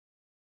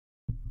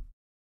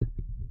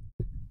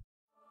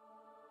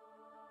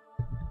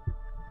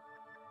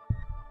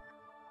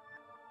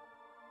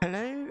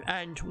Hello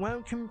and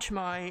welcome to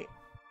my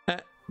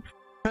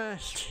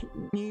first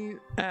new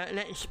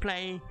Let's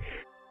Play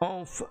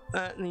of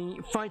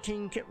the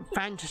Fighting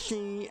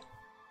Fantasy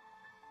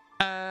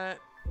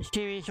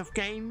series of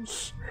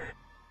games.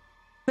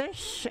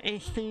 This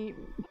is the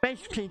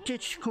basically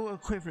digital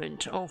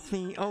equivalent of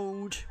the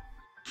old,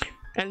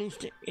 at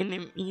least in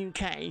the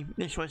UK,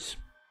 this was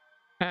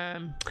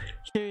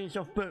series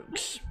of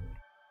books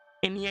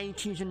in the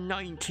 80s and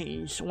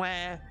 90s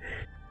where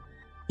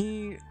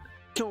you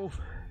sort of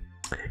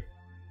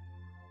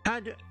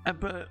had a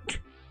book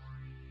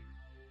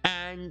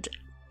and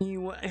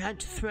you had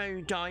to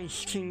throw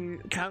dice to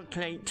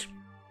calculate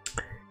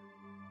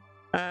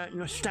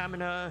your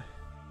stamina,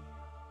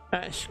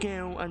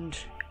 skill and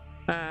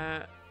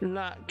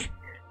luck,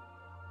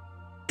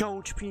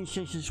 gold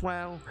pieces as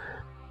well.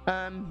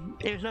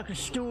 It was like a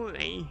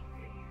story,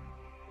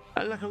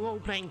 like a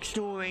role-playing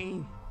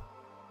story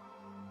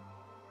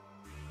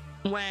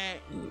where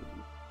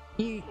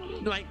you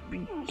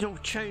sort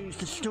of chose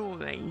the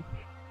story,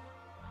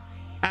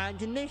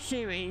 and in this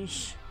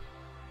series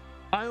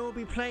I will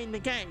be playing the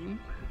game,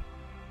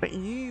 but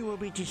you will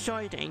be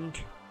deciding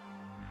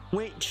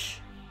which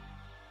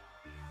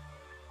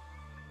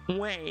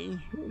way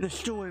the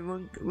story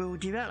will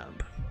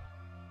develop.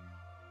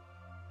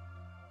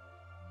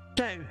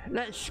 So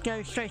let's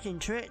go straight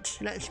into it.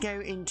 Let's go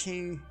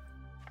into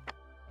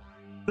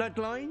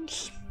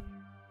Bloodlines.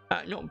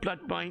 Not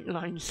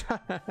Bloodlines,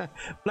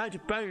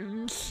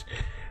 Bloodbones,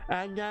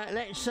 and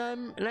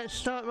let's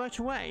start right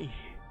away.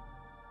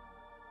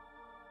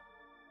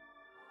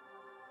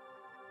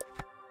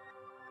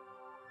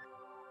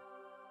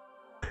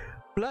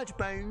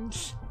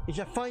 Bloodbones is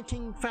a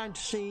fighting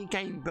fantasy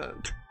game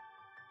book,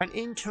 an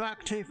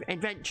interactive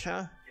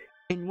adventure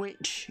in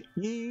which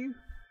you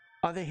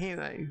are the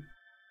hero.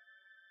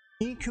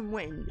 You can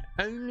win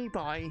only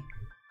by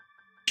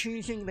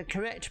choosing the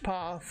correct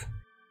path,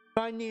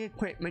 finding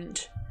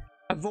equipment,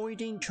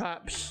 avoiding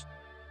traps,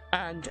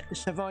 and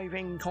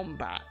surviving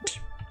combat.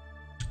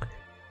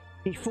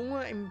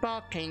 Before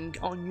embarking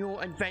on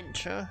your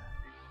adventure,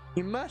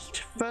 you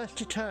must first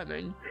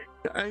determine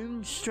your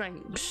own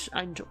strengths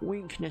and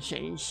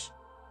weaknesses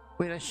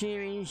with a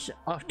series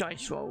of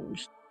dice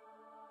rolls.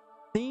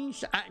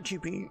 These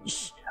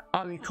attributes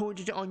are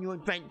recorded on your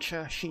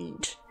adventure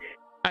sheet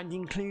and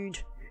include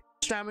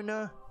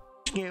stamina,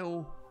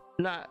 skill,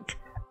 luck,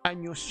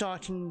 and your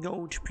starting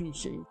gold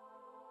pieces.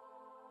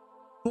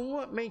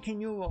 For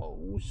making your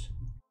rolls,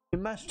 you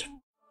must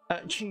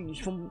choose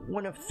from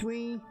one of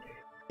 3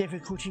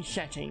 difficulty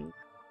settings.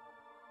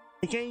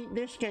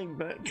 This game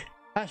book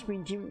has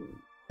been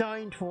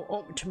designed for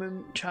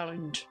optimum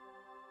challenge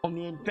on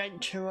the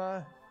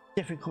Adventurer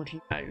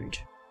difficulty mode.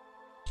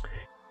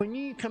 For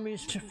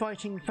newcomers to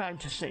Fighting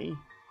Fantasy,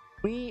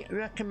 we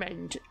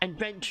recommend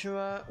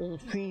Adventurer or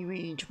Free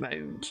Read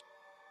modes.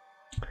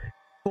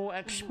 For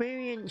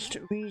experienced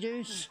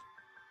readers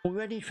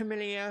already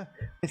familiar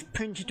with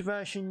printed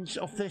versions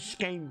of this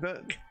game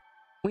book,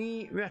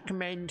 we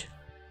recommend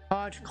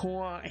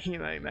Hardcore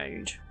Hero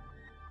mode.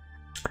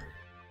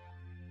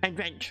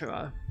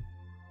 Adventurer.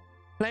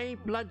 Play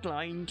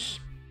Bloodlines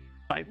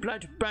by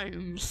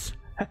Bloodbones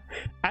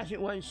as it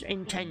was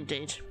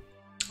intended.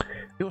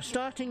 Your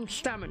starting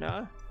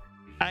stamina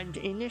and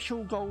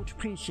initial gold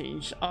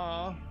pieces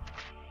are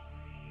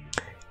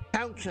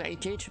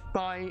calculated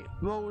by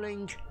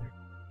rolling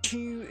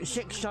 2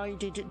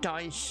 6-sided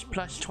dice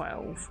plus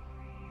 12.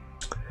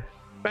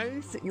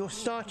 Both your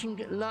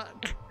starting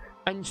luck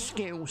and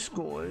skill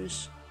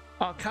scores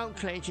are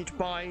calculated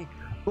by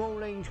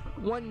rolling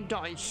 1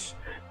 dice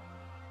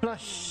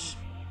plus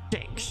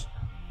 6.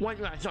 One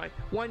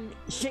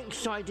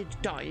 6-sided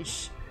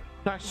dice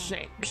plus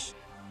 6.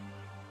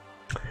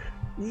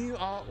 You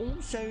are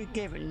also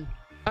given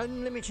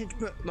unlimited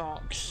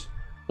bookmarks,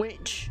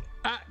 which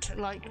act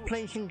like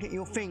placing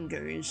your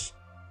fingers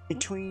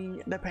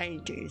between the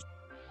pages.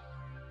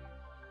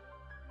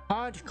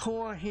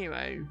 Hardcore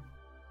Hero.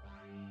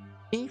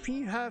 If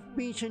you have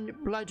beaten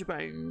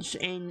Bloodbones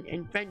in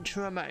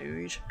Adventurer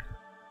mode,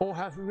 or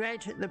have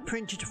read the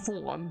printed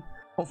form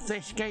of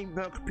this game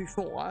book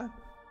before,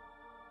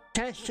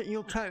 test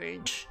your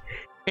courage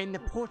in the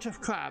Pot of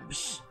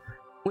Crabs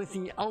with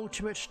the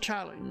Ultimate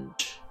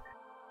Challenge.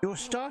 Your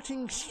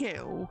starting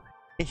skill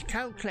is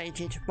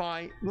calculated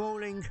by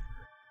rolling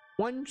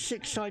 1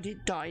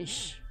 6-sided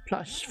dice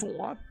plus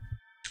 4,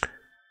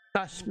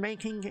 thus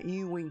making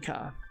you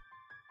weaker.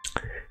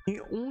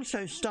 You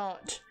also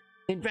start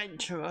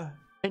adventure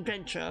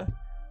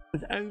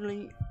with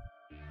only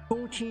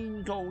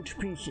 14 gold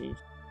pieces.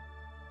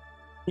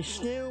 You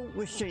still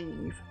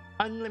receive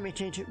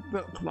unlimited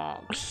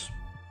bookmarks.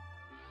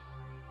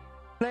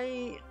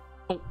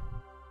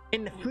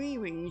 In the free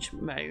read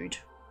mode,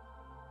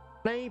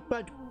 play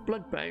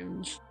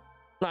Bloodbones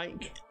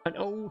like an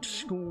old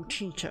school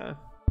cheater.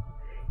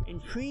 In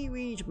free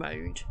read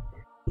mode,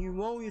 you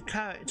roll your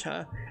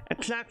character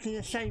exactly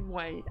the same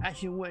way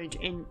as you would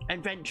in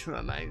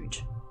Adventurer mode,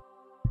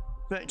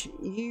 but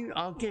you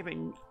are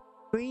given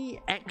 3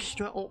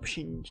 extra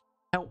options to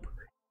help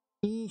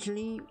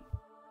easily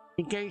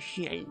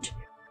negotiate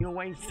your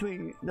way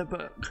through the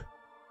book.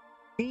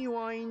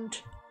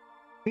 Rewind,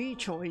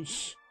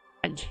 rechoice,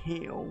 and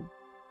heal.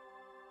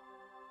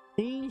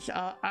 These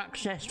are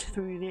accessed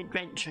through the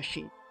adventure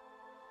sheet.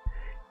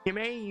 You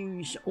may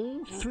use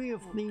all three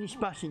of these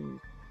buttons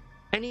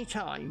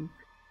anytime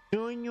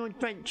during your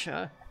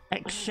adventure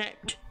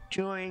except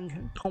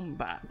during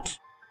combat.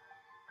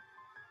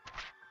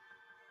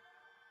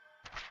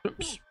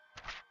 Oops.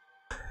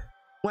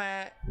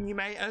 Where you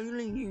may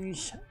only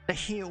use the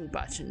heal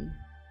button.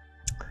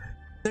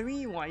 The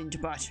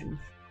rewind button.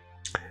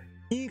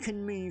 You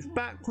can move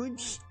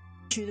backwards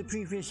to the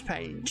previous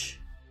page.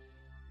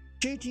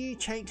 Should you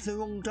take the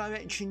wrong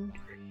direction,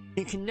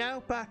 you can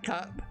now back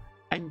up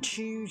and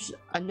choose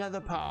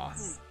another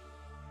path.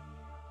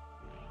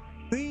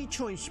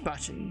 Re-choice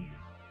button.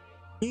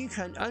 You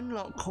can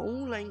unlock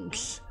all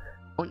links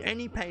on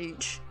any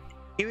page,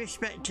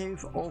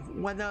 irrespective of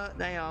whether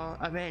they are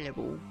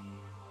available,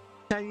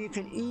 so you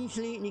can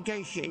easily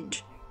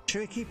negotiate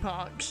tricky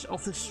parts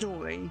of the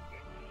story,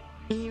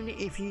 even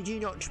if you do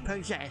not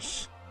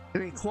possess the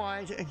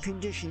required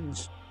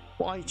conditions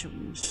or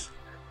items.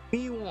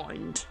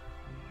 Rewind.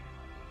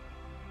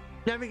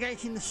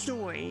 Navigating the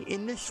story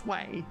in this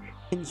way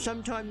can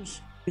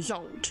sometimes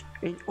result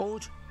in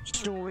odd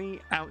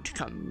story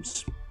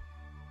outcomes.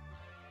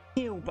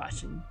 Heal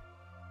button.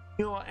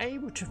 You are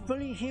able to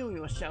fully heal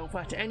yourself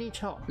at any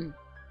time,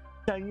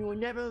 so you will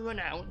never run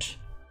out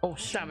of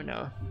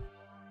stamina.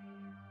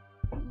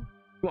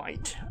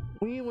 Right,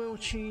 we will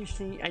choose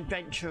the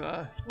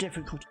Adventurer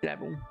difficulty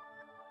level.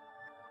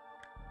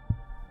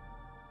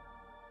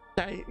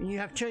 So you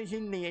have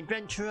chosen the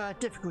Adventurer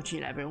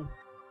difficulty level.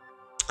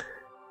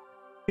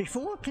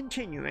 Before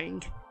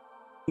continuing,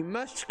 you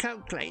must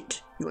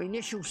calculate your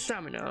initial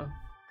stamina.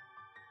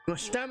 Your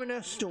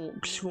stamina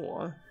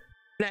score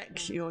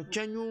reflects your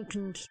general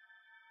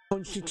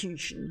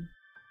constitution,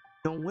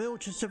 your will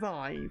to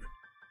survive,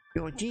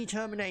 your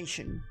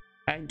determination,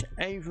 and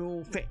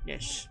overall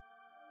fitness.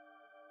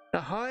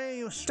 The higher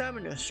your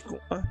stamina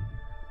score,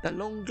 the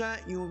longer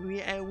you will be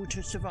able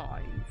to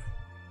survive.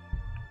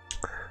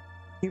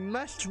 You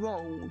must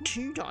roll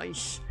 2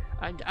 dice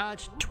and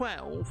add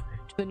 12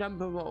 to the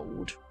number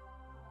rolled.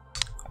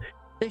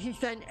 This is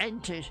then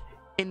entered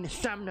in the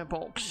stamina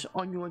box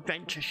on your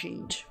adventure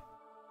sheet.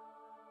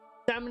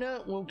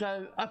 Stamina will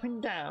go up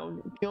and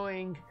down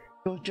during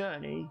your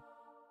journey,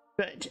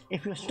 but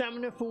if your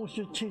stamina falls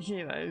to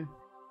 0,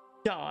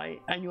 die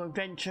and your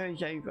adventure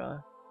is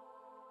over.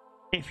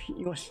 If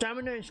your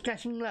stamina is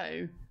getting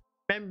low,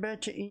 remember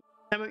to eat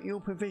some of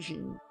your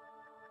provisions.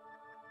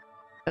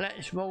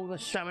 Let's roll the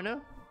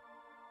stamina.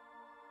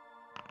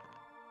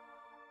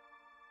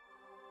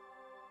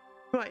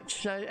 Right,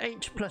 so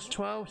 8 plus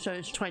 12, so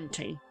it's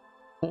 20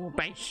 for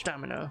base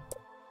stamina.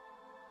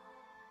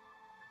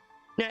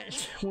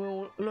 Next,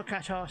 we'll look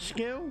at our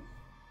skill.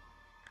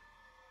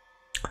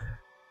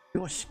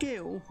 Your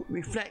skill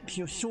reflects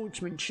your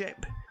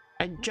swordsmanship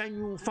and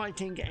general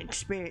fighting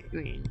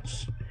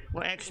experience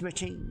or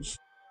expertise.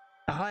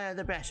 The higher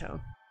the better.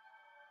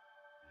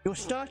 Your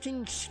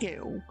starting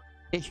skill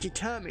is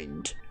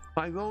determined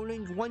by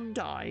rolling 1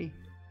 die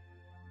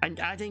and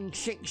adding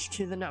 6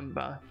 to the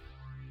number.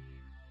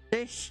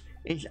 This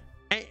is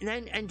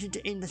then entered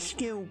in the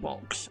skill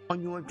box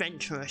on your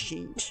adventurer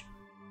sheet.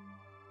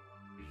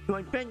 Your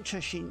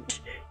adventure sheet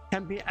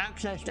can be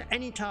accessed at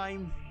any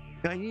time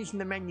by using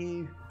the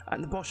menu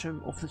at the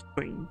bottom of the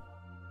screen.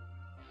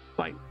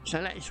 Right, so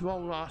let's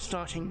roll our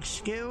starting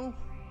skill.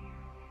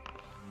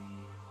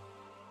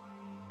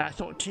 That's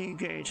not too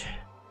good.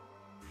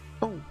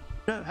 Oh,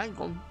 no, hang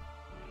on.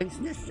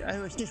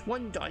 It's just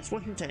 1 dice,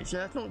 wasn't it? So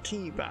that's not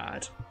too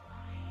bad.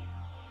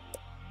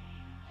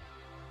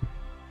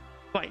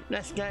 Right,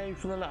 let's go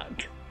for the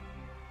luck.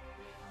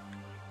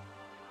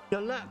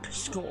 Your luck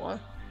score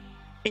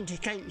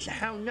indicates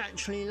how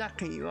naturally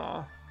lucky you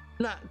are.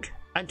 Luck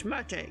and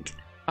magic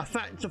are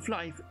facts of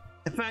life in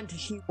the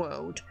fantasy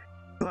world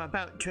you are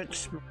about to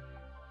explore.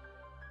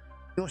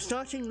 Your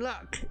starting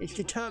luck is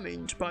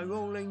determined by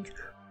rolling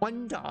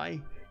 1 die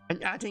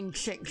and adding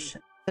 6 to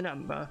the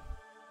number.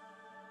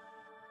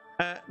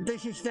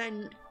 This is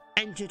then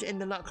entered in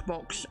the luck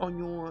box on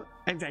your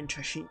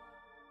adventure sheet.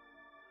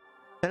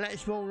 So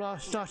let's roll our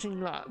starting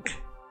luck.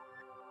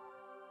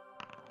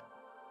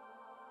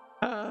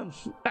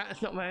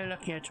 That's not very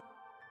lucky at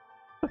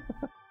all.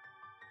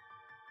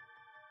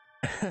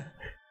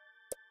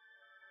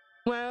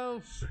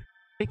 Well,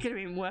 it could have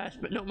been worse,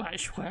 but not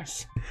much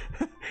worse.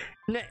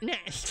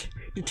 Next,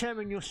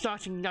 determine your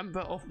starting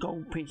number of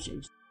gold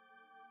pieces.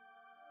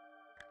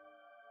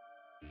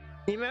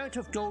 The amount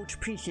of gold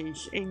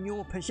pieces in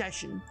your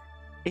possession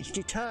is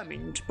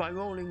determined by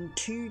rolling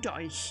 2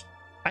 dice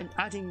and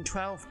adding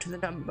 12 to the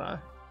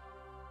number.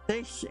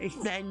 This is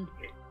then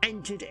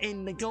entered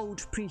in the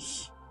gold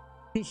pieces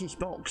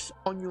box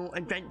on your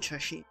adventure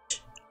sheet.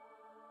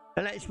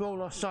 So let's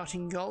roll our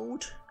starting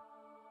gold.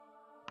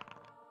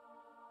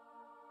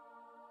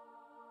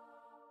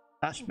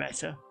 That's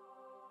better.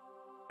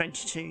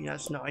 22,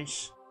 that's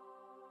nice.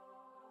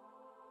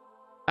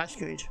 That's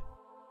good.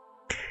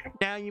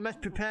 Now you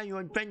must prepare your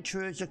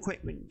adventurer's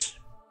equipment.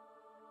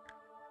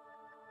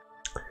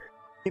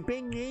 You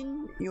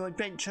begin your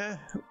adventure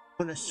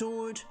with a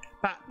sword,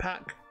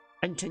 backpack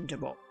and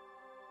tinderbox,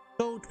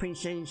 gold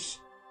pieces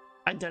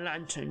and a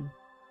lantern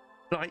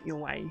to light your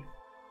way.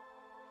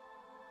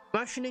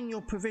 Rationing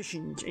your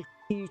provisions is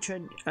key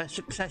to a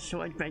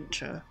successful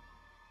adventure.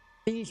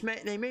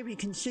 They may be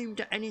consumed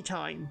at any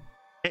time,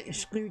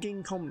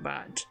 excluding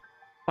combat,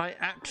 by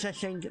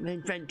accessing the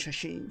adventure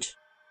sheet.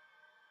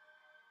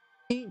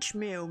 Each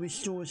meal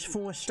restores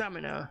 4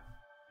 stamina.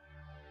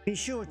 Be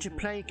sure to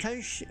pay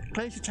close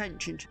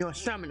attention to your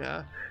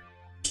stamina,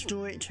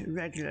 store it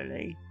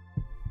regularly.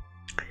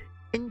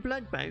 In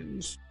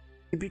Bloodbones,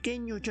 you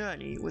begin your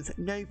journey with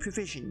no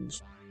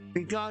provisions,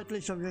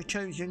 regardless of your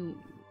chosen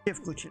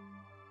difficulty.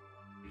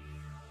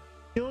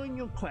 During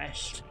your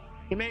quest,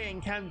 you may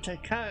encounter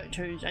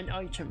characters and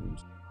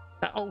items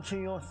that alter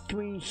your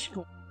 3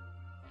 scores: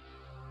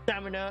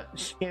 stamina,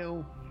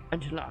 skill,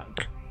 and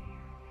luck.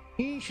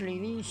 Usually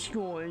these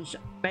scores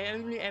may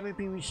only ever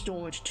be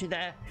restored to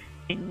their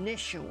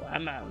initial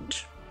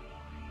amount.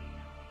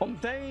 On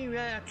very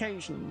rare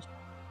occasions,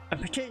 a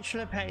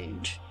particular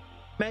page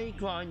may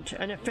grant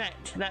an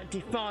effect that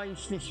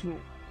defies this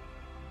rule.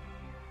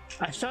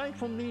 Aside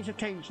from these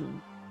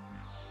occasions,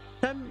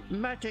 some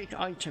magic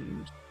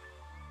items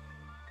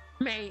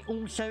may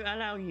also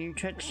allow you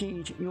to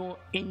exceed your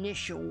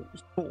initial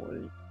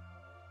scores.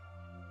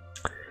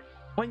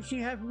 Once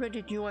you have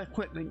readied your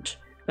equipment,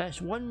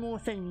 there's one more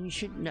thing you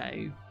should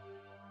know.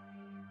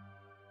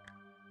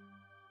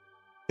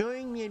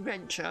 During the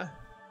adventure,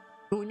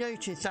 you'll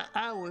notice that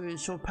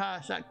hours will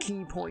pass at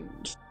key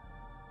points,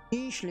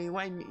 usually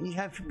when you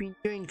have been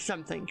doing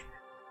something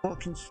for a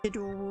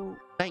considerable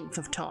length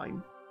of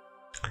time.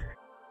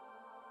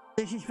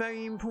 This is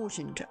very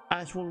important,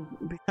 as will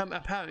become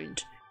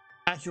apparent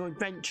as your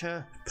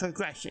adventure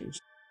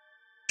progresses.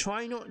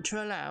 Try not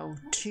to allow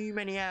too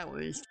many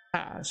hours to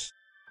pass.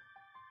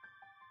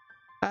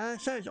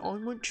 So it's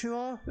onward to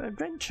our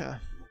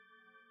adventure.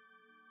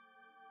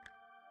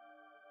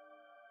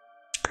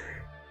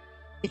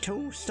 It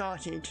all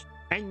started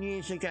 10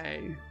 years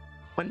ago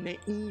when the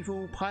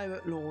evil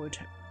pirate lord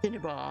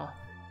Cinnabar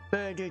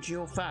murdered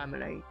your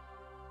family.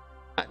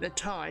 At the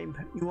time,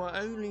 you were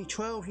only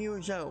 12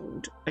 years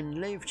old and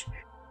lived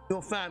with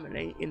your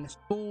family in the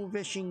small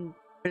fishing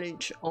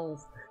village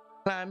of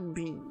Clam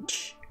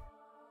Beach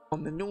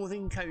on the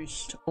northern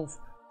coast of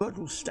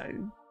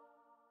Bloodlines,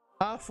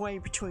 halfway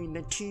between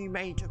the 2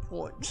 major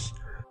ports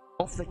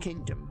of the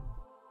kingdom,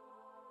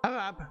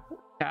 Arab,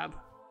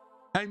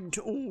 home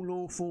to all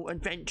lawful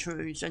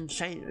adventurers and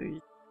sailors,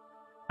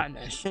 and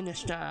the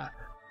sinister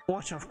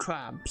Pot of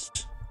Crabs.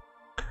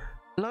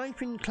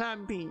 Life in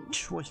Clam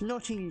Beach was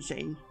not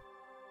easy,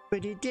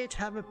 but it did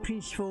have a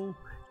peaceful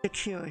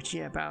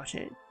security about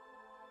it.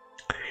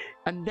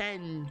 And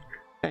then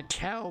the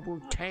terrible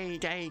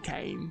day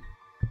came.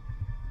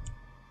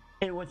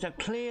 It was a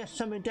clear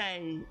summer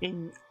day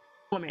in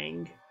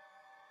swimming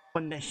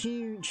when the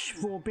huge,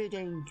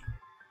 forbidding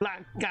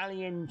black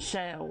galleon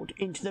sailed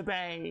into the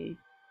bay,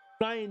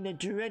 flying the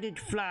dreaded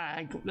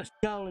flag of the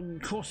skull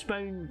and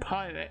crossbone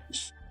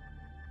pirates.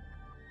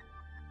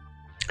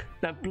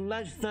 The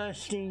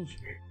bloodthirsty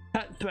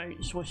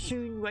cutthroats were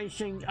soon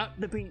racing up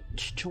the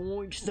beach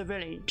towards the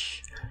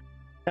village.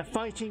 The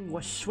fighting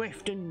was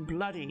swift and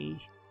bloody.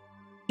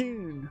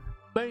 Soon,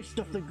 most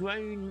of the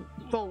grown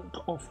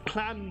folk of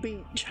Clam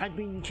Beach had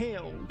been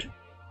killed,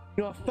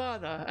 your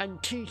father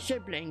and 2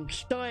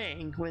 siblings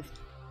dying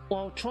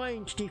while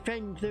trying to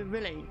defend the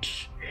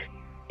village.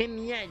 In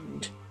the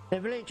end, the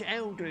village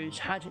elders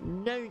had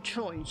no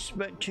choice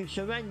but to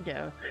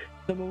surrender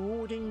the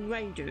marauding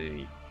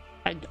raiders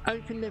and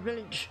open the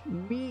village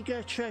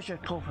meager treasure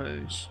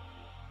coffers.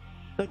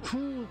 The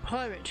cruel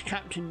pirate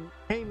captain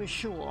came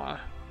ashore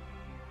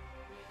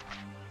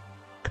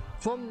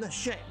from the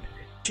ship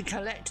to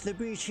collect the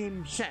booty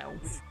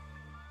himself.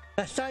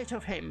 The sight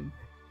of him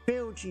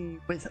filled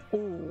you with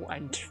awe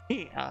and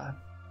fear.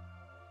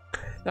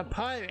 The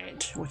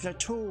pirate was a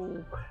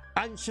tall,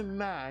 handsome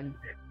man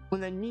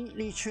with a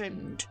neatly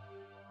trimmed,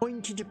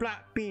 pointed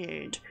black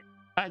beard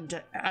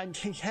and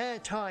his hair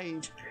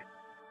tied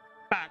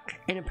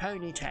back in a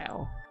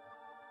ponytail.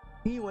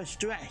 He was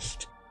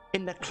dressed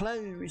in the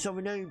clothes of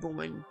a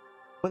nobleman,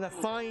 with a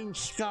fine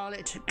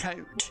scarlet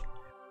coat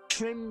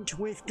trimmed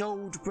with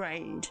gold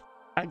braid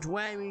and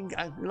wearing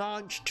a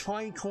large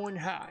tricorn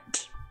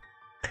hat.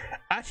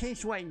 At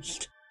his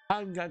waist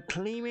hung a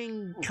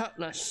gleaming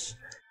cutlass,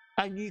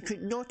 and you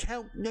could not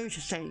help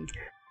noticing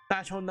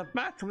that on the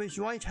back of his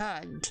right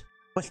hand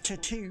was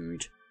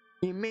tattooed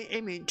the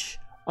image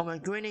of a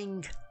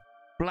grinning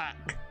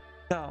black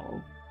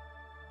skull.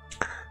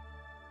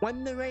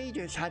 When the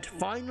raiders had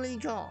finally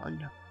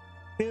gone,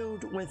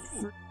 filled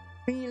with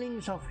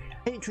feelings of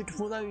hatred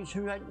for those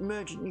who had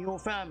murdered your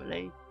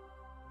family,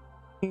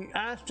 you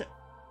asked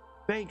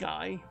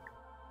Ragai,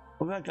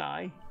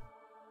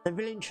 the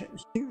village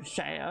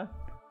soothsayer,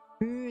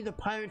 who the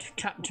pirate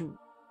captain.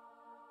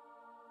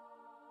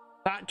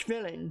 That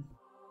villain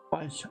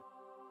was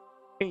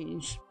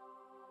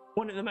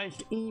one of the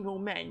most evil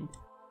men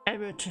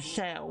ever to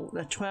sail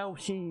the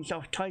 12 seas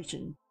of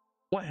Titan,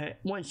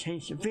 was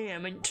his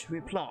vehement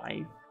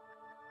reply.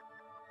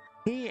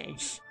 He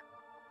is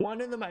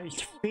one of the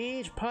most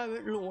feared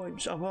pirate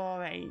lords of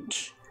our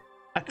age,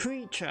 a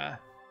creature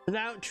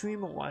without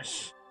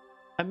remorse,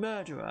 a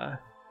murderer,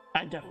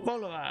 and a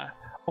follower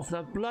of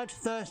the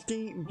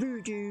bloodthirsty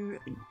voodoo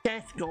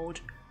death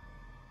god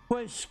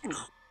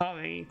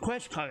Questcurry,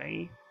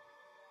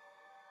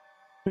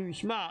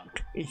 whose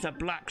mark is a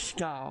black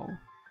skull.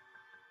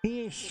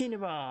 He is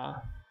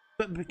Cinnabar,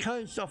 but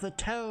because of the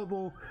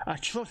terrible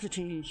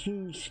atrocities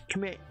he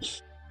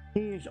commits,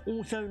 he is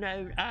also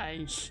known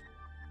as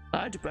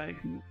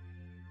Bloodbones.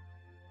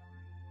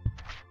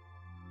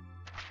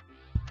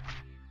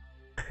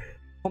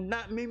 From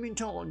that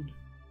moment on,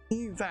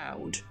 you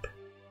vowed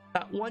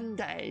that one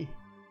day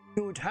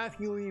you would have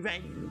your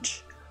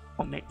revenge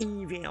on the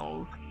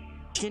evil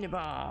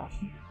Cinnabar.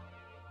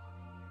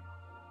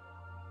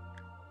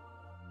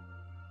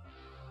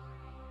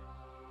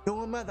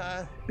 Your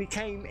mother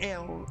became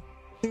ill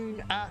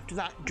soon after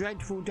that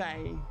dreadful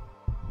day,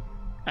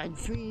 and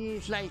 3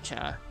 years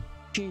later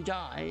she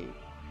died.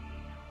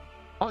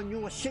 On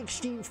your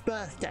 16th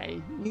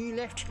birthday, you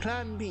left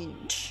Clam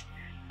Beach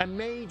and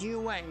made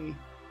your way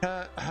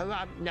to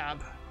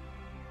Harabnab,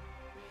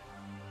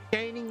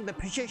 gaining the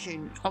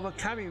position of a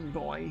cabin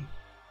boy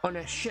on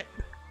a ship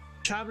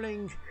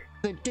travelling to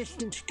the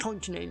distant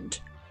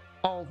continent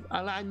of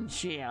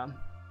Alancia.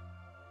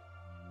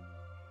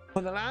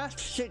 For the last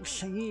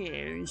 6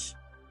 years,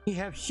 you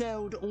have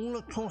sailed all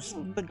across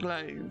the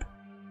globe,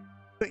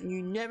 but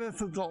you never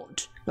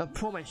forgot the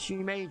promise you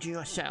made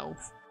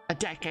yourself a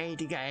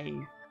decade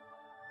ago.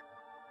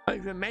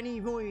 Over many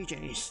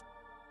voyages,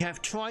 you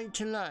have tried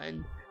to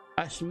learn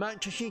as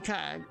much as you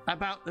can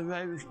about the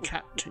rogue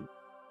captain.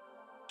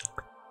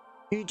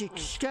 You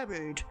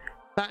discovered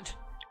that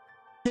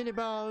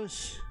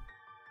Cinnabar's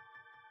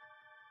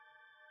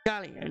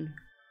galleon,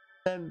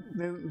 the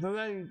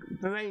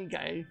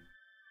Virago,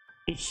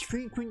 is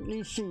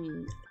frequently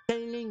seen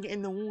sailing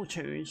in the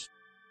waters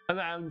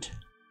around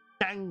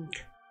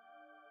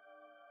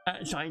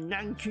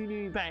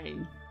Nankunu Bay,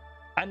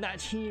 and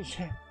that he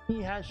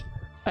has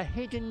a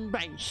hidden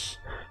base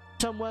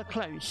somewhere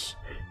close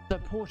to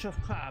the Port of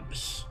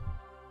Crabs.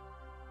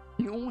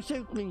 You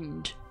also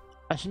gleaned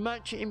as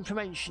much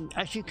information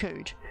as you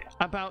could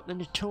about the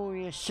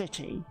notorious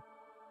city,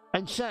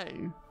 and so,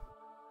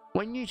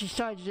 when you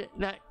decided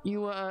that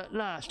you were at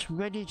last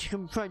ready to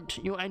confront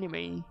your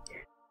enemy,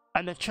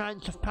 and the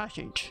chance of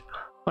passage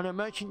on a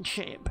merchant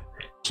ship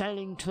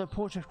sailing to the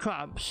Port of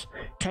Crabs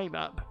came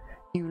up,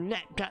 you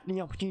leapt at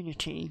the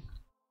opportunity.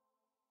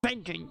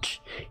 Vengeance,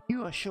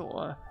 you are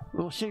sure,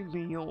 will soon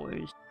be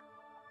yours.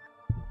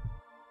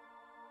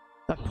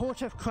 The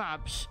Port of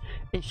Crabs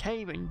is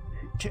haven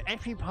to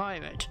every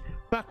pirate,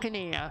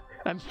 buccaneer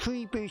and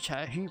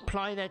freebooter who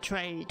ply their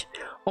trade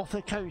off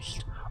the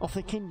coast of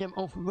the Kingdom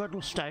of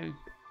Ruddlestone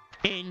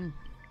in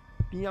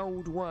the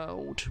Old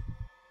World.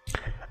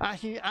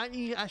 As you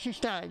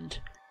stand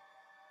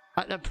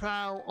at the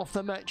prow of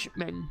the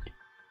merchantman,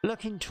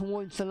 looking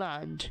towards the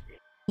land,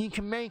 you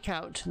can make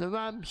out the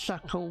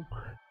ramshackle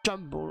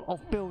jumble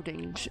of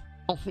buildings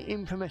of the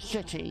infamous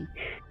city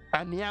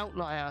and the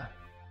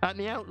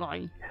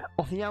outline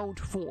of the old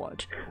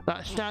fort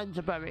that stands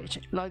above it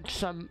like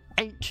some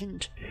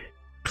ancient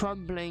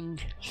crumbling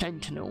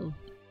sentinel.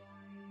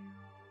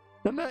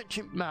 The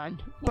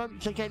merchantman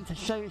bumps against a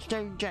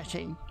stone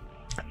jetty,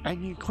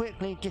 and you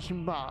quickly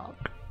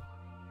disembark.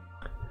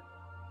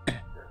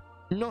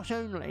 Not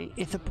only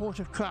is the Port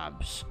of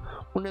Crabs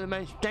one of the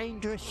most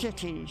dangerous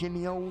cities in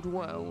the old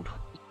world,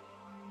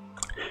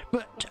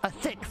 but a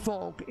thick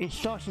fog is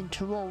starting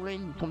to roll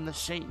in from the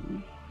sea.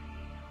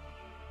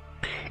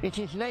 It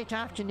is late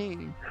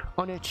afternoon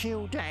on a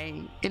chill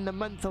day in the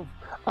month of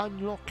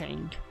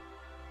unlocking,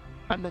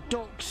 and the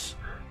docks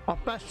are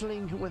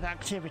bustling with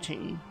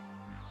activity.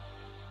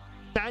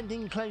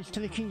 Standing close to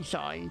the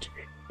quayside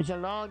is a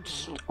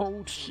large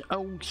old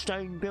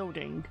stone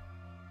building,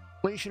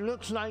 which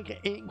looks like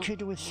it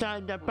could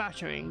withstand a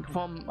battering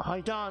from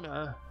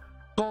Hydana,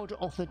 god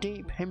of the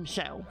deep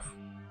himself.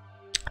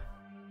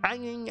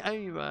 Hanging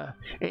over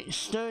its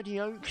sturdy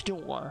oak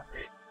door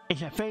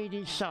is a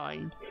faded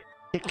sign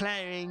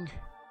declaring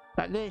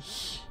that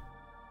this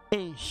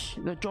is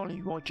the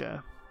Jolly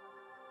Roger.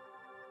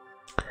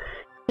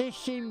 This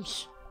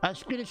seems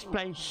as good a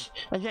place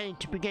as any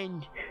to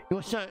begin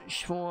your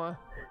search for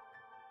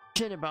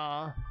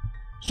Cinnabar,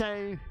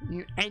 so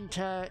you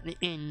enter the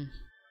inn.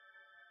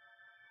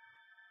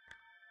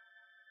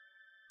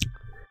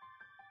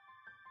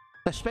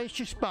 The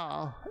spacious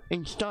bar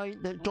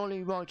inside the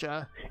Jolly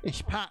Roger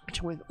is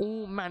packed with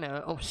all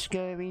manner of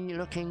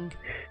scary-looking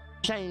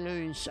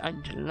sailors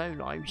and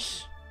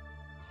lowlifes.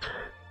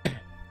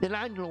 The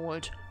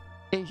landlord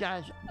is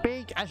as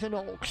big as an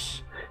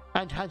ox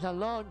and has a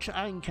large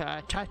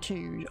anchor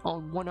tattooed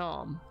on one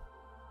arm.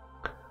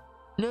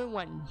 No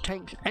one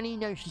takes any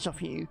notice of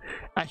you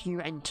as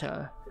you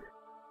enter,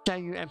 so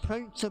you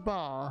approach the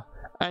bar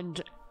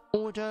and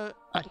order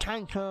a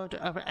tankard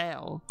of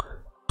ale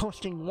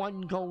costing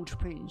 1 gold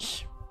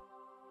piece.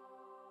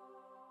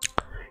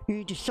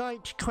 You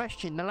decide to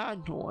question the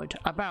landlord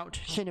about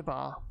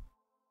Cinnabar.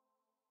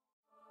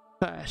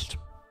 First,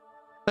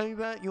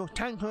 over your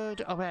tankard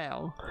of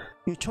ale,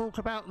 you talk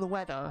about the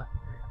weather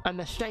and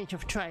the state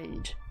of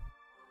trade,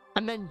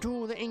 and then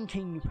draw the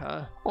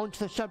innkeeper onto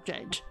the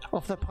subject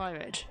of the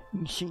pirate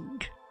you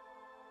seek.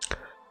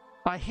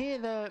 I hear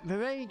the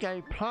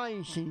Virago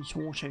plies these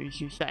waters,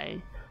 you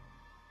say.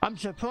 I'm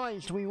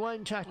surprised we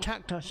weren't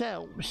attacked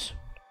ourselves.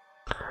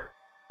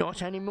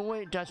 Not anymore,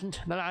 it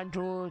doesn't, the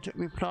landlord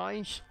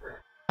replies.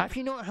 Have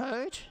you not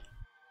heard?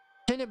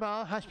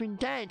 Cinnabar has been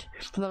dead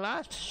for the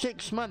last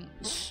 6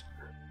 months.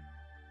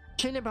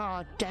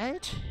 Cinnabar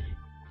dead?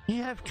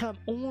 You have come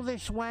all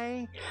this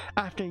way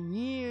after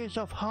years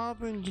of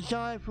harbouring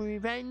desire for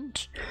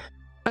revenge,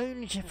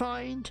 only to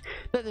find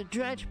that the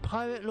dread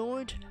pirate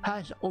lord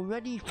has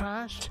already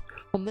passed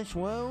from this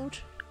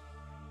world?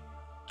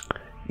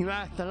 You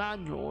ask the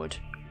landlord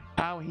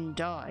how he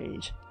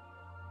died.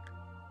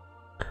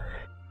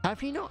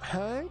 Have you not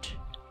heard?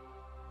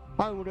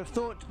 I would have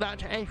thought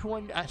that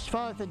everyone as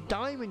far as the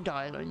Diamond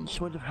Islands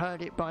would have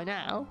heard it by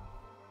now.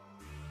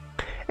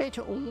 It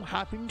all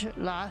happened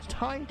last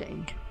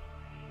hiding.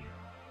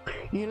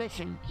 You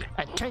listen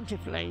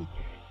attentively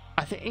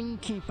as the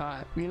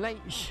innkeeper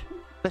relates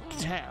the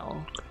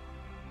tale.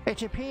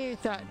 It appears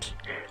that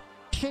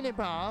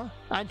Cinnabar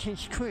and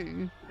his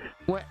crew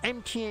were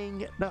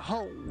emptying the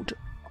hold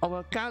of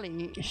a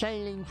galley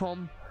sailing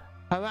from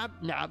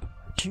Harabnab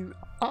to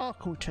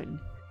Arkleton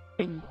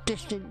in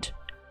distant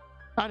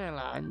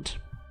Analand,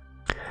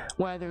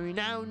 where the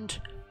renowned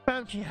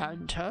bounty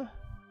hunter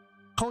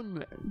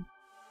Conan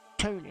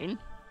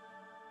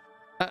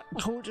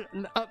caught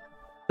up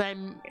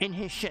them in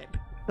his ship,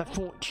 the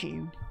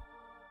Fortune.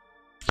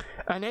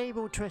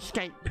 Unable to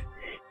escape,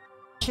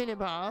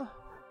 Cinnabar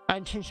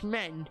and his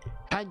men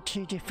had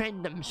to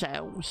defend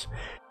themselves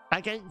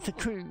against the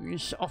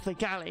crews of the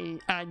galley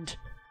and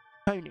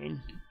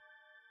Conan.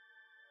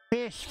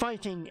 Fierce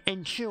fighting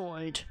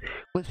ensued,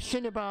 with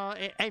Cinnabar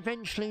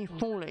eventually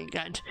falling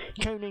at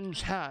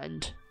Conan's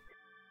hand,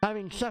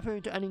 having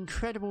suffered an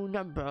incredible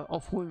number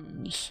of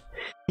wounds,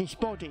 his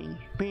body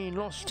being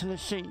lost to the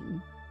sea.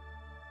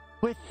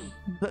 With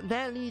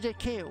their leader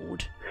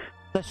killed,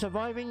 the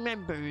surviving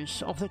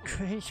members of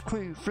his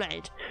crew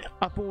fled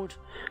aboard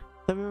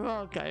the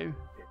Virago,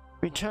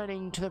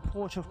 returning to the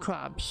port of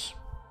Crabs.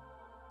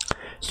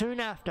 Soon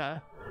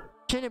after,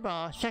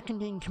 Cinnabar,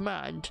 second in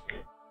command,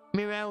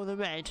 Mirel the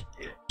Red,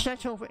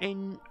 set off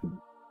in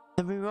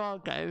the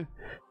Virago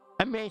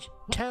amid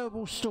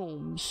terrible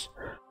storms,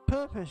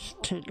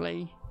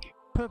 purposely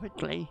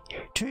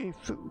to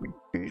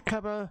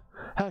recover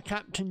her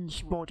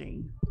captain's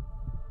body.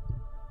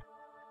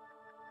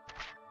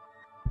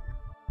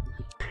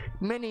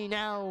 Many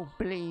now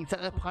believe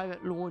that the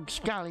pirate lord's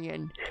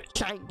galleon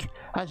sank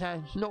as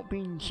has not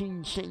been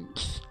seen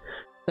since,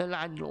 the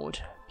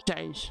landlord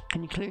says,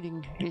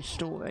 concluding his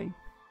story.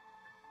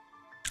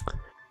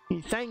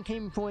 You thank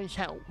him for his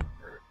help,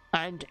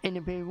 and in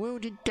a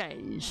bewildered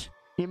daze,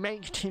 you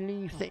make to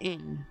leave the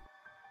inn.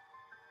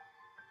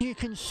 You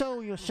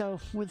console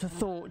yourself with the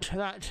thought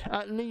that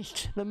at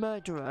least the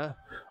murderer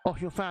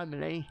of your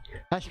family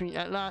has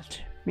at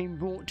last been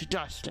brought to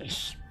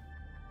justice.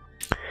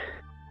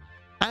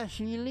 As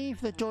you leave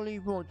the Jolly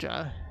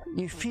Roger,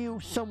 you feel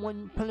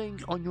someone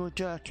pulling on your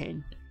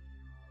jerkin.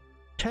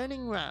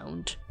 Turning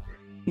round,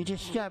 you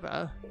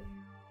discover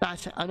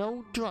that an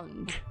old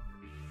drunk,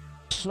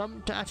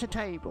 slumped at a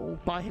table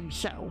by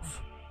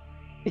himself,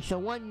 is the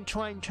one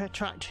trying to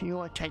attract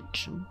your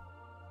attention.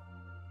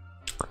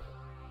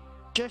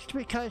 Just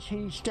because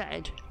he's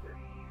dead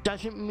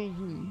doesn't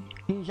mean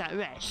he's at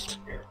rest,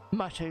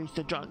 mutters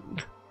the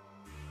drunk.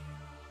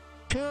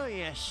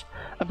 Curious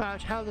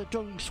about the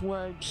drunk's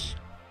words,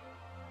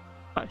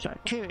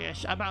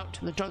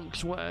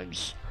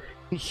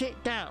 you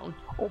sit down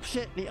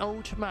opposite the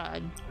old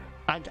man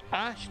and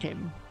ask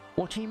him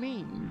what he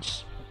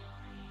means.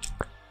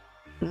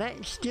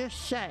 Let's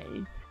just say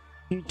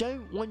you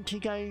don't want to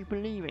go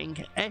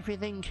believing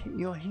everything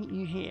you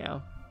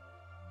hear.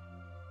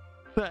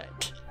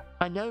 But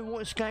I know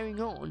what's going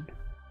on.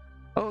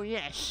 Oh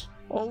yes,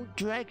 old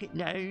Dreg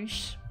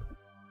knows.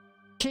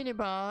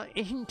 Cinnabar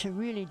isn't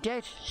really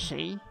dead,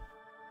 see?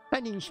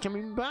 And he's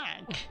coming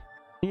back,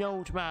 the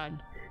old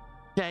man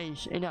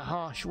says in a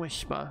harsh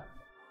whisper.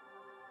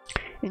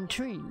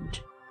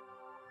 Intrigued,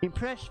 you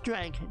press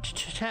Dreg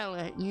to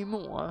tell you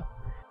more,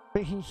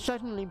 but he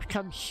suddenly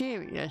becomes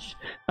serious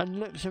and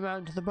looks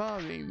around the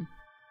barroom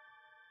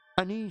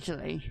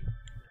uneasily.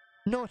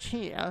 Not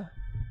here.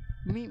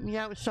 Meet me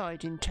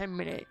outside in 10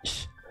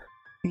 minutes.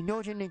 You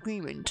nod in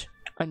agreement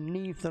and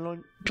leave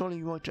the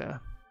Jolly Roger.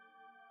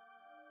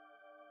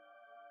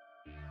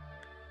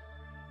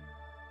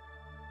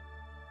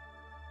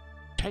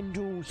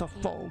 Tendrils of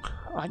fog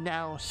are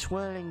now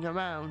swirling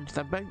around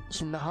the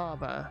boats in the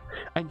harbour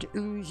and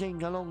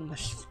oozing along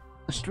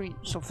the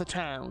streets of the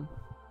town.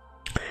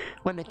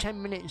 When the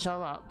 10 minutes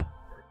are up,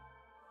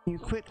 you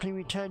quickly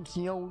return to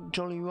the old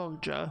Jolly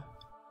Roger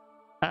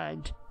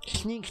and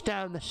sneaks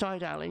down the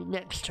side alley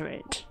next to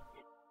it.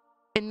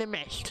 In the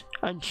mist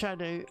and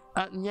shadow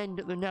at the end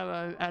of the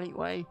narrow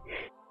alleyway,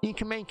 you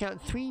can make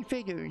out 3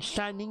 figures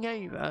standing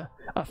over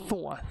a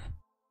 4th,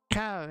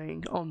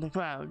 cowering on the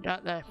ground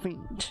at their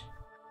feet.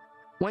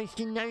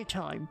 Wasting no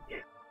time,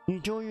 you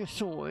draw your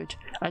sword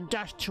and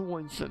dash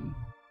towards them.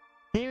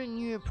 Hearing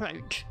you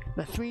approach,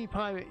 the 3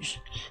 pirates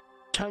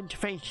turn to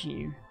face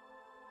you.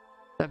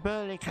 The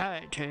burly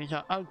characters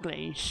are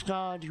ugly,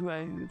 scarred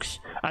rogues,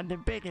 and the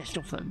biggest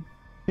of them,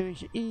 who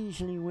is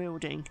easily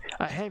wielding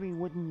a heavy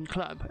wooden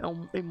club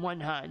in one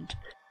hand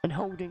and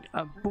holding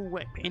a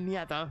bullwhip in the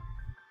other,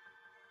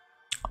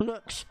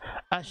 looks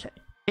as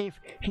if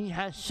he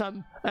has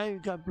some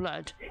ogre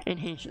blood in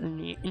his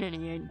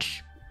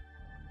lineage.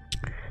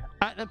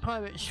 At the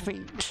pirate's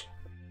feet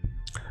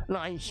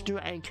lies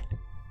Dreg,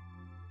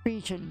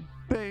 beaten,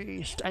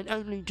 bruised, and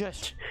only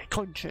just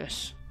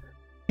conscious.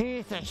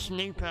 "Here's the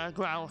snooper,"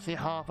 growls the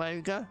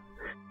half-ogre.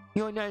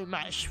 "You're no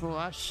match for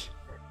us.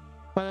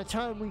 By the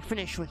time we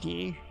finish with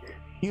you,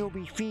 you'll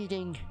be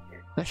feeding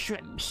the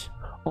shrimps,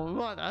 or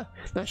rather,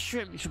 the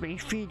shrimps will be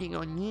feeding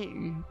on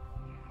you."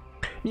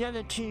 The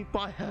other 2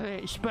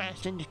 pirates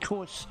burst into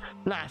coarse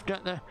laughter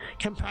at the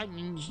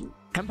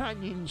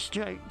companion's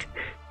joke.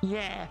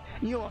 "Yeah,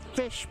 you're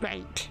fish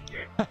bait."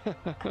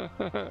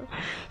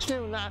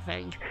 Still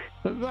laughing,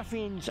 the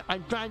ruffians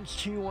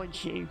advance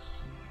towards you.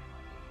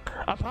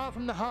 Apart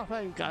from the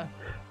half-ogre,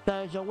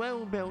 there's a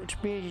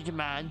well-built bearded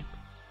man,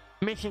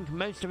 missing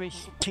most of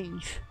his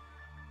teeth,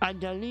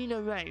 and a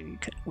leaner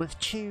rogue with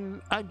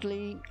 2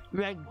 ugly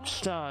red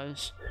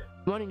stars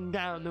running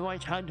down the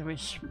right hand of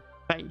his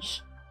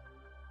face.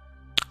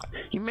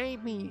 You may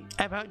be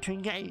about to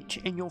engage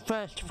in your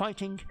first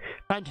fighting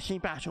fantasy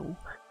battle.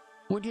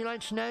 Would you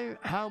like to know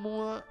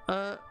more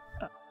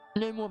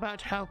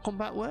about how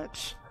combat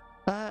works?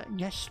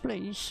 Yes,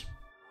 please.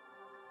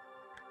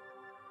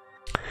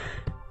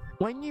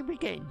 When you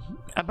begin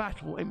a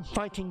battle in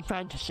Fighting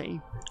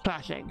Fantasy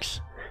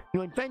Classics,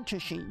 your adventure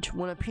sheet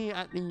will appear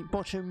at the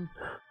bottom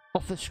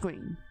of the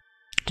screen,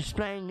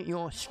 displaying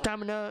your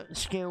stamina,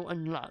 skill,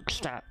 and luck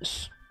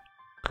stats.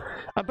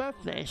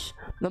 Above this,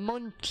 the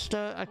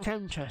monster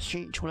encounter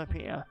sheet will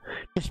appear,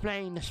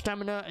 displaying the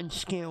stamina and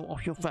skill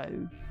of your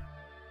foe.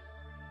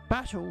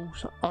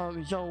 Battles are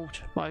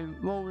resolved by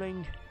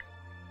rolling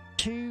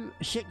 2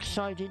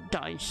 6-sided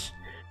dice,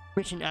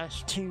 written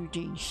as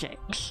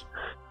 2d6,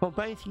 for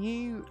both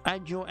you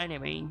and your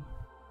enemy,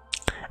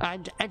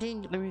 and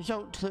adding the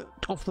result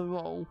of the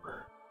roll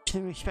to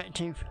the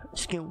respective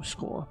skill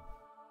score.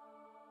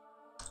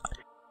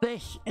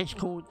 This is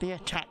called the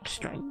attack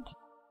strength.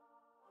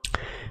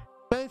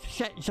 Both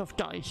sets of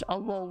dice are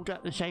rolled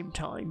at the same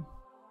time.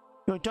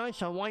 Your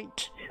dice are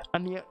white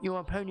and your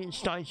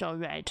opponent's dice are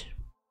red.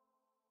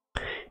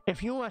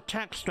 If your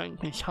attack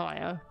strength is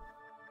higher,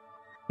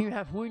 you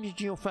have wounded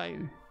your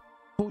foe,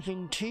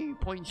 causing 2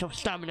 points of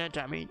stamina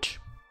damage.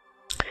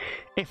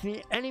 If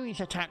the enemy's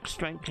attack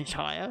strength is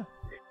higher,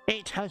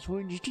 it has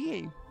wounded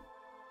you,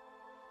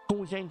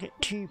 causing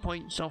 2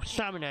 points of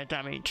stamina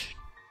damage.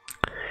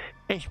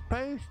 If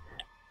both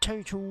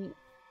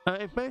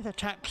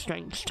attack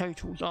strengths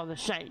totals are the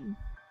same,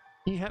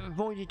 you have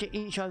avoided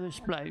each other's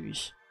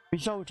blows,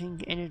 resulting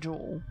in a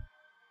draw.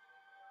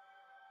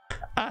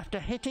 After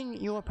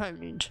hitting your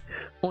opponent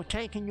or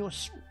taking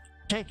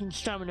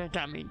stamina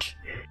damage,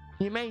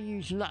 you may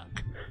use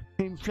luck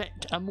to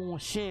inflict a more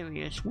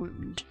serious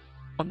wound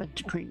on the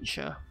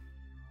creature,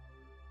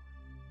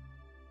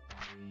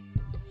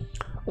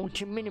 or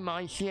to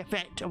minimize the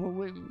effect of a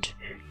wound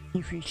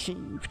you've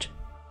received.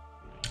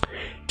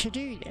 To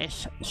do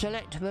this,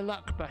 select the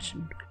luck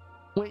button,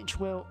 which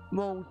will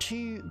roll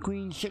 2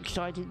 green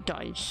 6-sided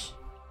dice.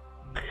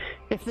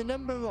 If the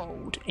number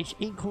rolled is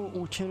equal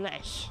or to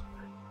less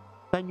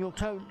than your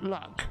current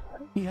luck,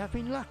 you have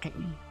been lucky.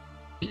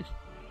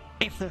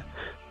 If the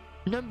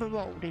number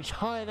rolled is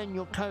higher than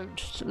your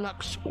current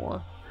luck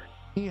score,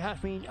 you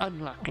have been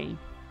unlucky.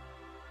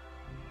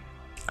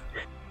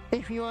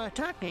 If you are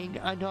attacking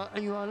and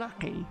you are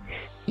lucky,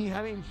 you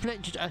have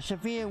inflicted a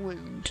severe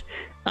wound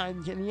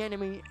and the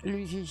enemy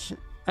loses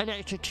an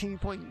extra 2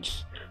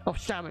 points of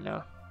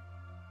stamina.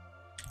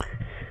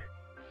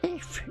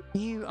 If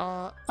you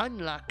are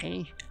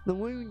unlucky, the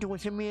wound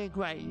was a mere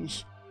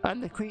graze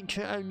and the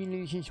creature only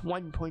loses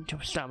 1 point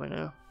of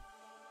stamina.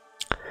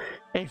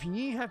 If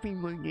you have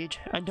been wounded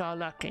and are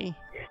lucky,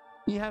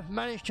 you have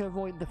managed to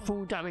avoid the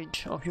full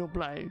damage of your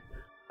blow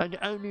and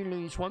only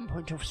lose 1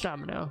 point of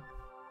stamina.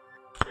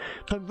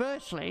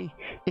 Conversely,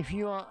 if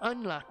you are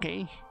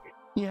unlucky,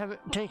 you have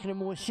taken a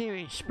more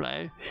serious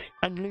blow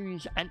and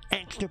lose an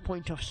extra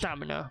point of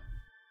stamina.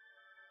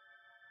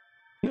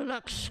 Your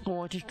luck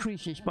score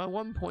decreases by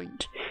 1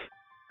 point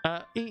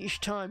each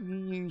time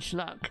you use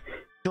luck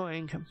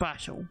during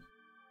battle.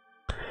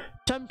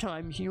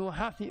 Sometimes you will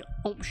have the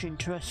option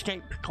to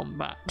escape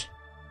combat.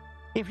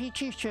 If you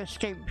choose to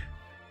escape,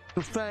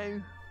 your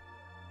foe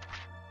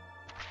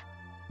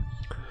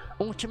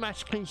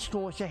automatically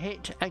scores a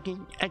hit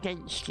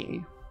against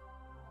you,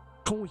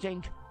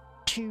 causing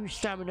 2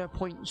 stamina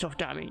points of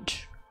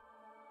damage.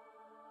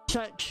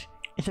 Such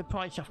is the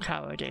price of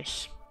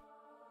cowardice.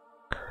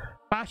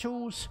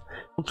 Battles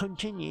will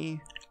continue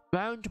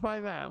round by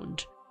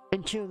round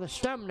until the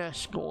stamina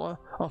score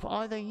of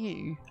either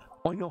you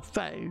or your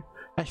foe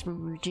has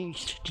been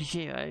reduced to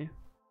 0.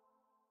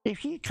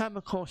 If you come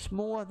across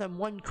more than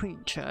one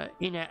creature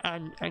in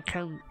an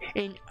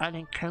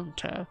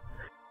encounter,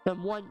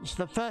 then once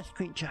the first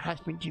creature has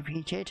been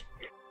defeated,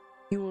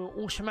 you will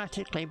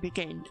automatically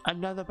begin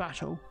another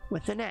battle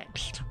with the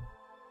next.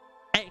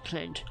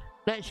 Excellent.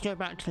 Let's go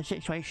back to the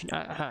situation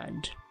at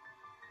hand.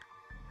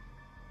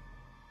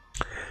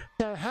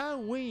 So how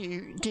will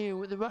you deal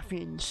with the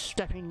ruffians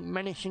stepping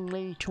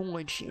menacingly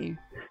towards you?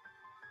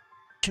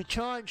 To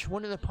charge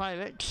one of the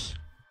pirates,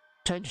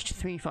 turn to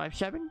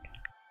 357.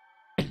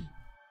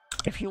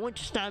 If you want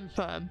to stand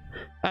firm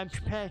and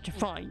prepare to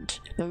fight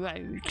the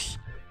rogues,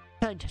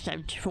 turn to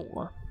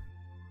 74.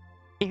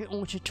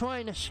 Or to try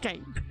and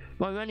escape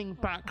by running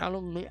back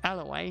along the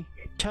alleyway,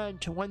 turn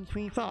to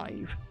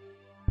 135.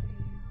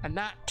 And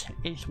that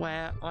is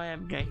where I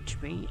am going to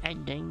be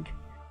ending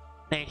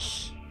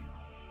this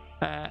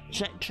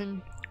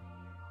section,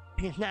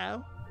 because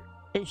now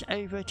it's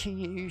over to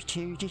you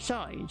to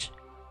decide.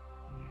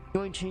 You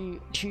want to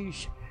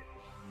choose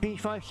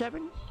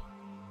 357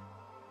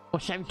 or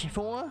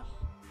 74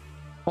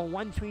 or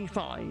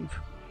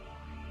 135?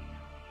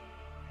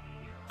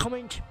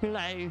 Comment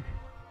below,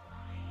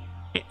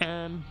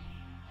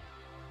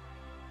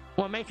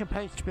 or make a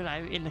post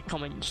below in the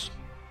comments,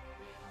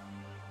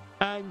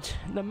 and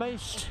the one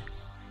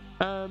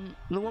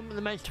with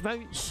the most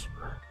votes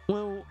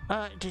will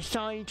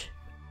decide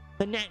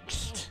the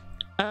next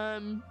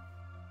part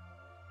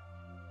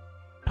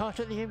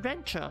of the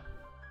adventure.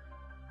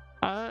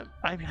 I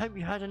hope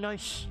you had a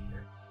nice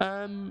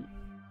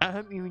I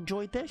hope you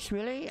enjoyed this,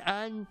 really,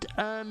 and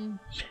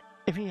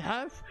if you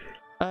have,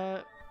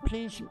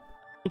 please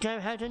go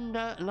ahead and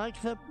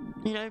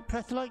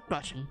press the like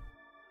button.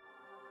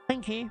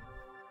 Thank you.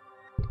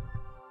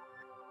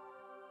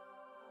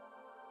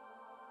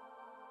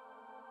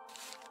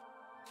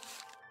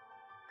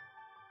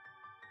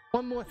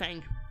 One more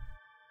thing.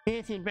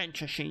 Here's the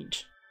adventure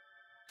sheet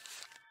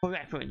for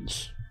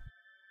reference,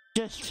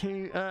 just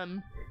to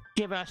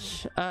give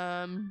us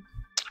some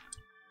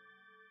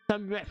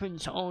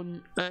reference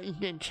on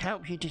to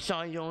help you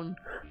decide on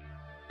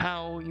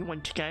how you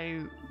want to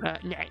go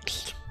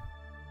next.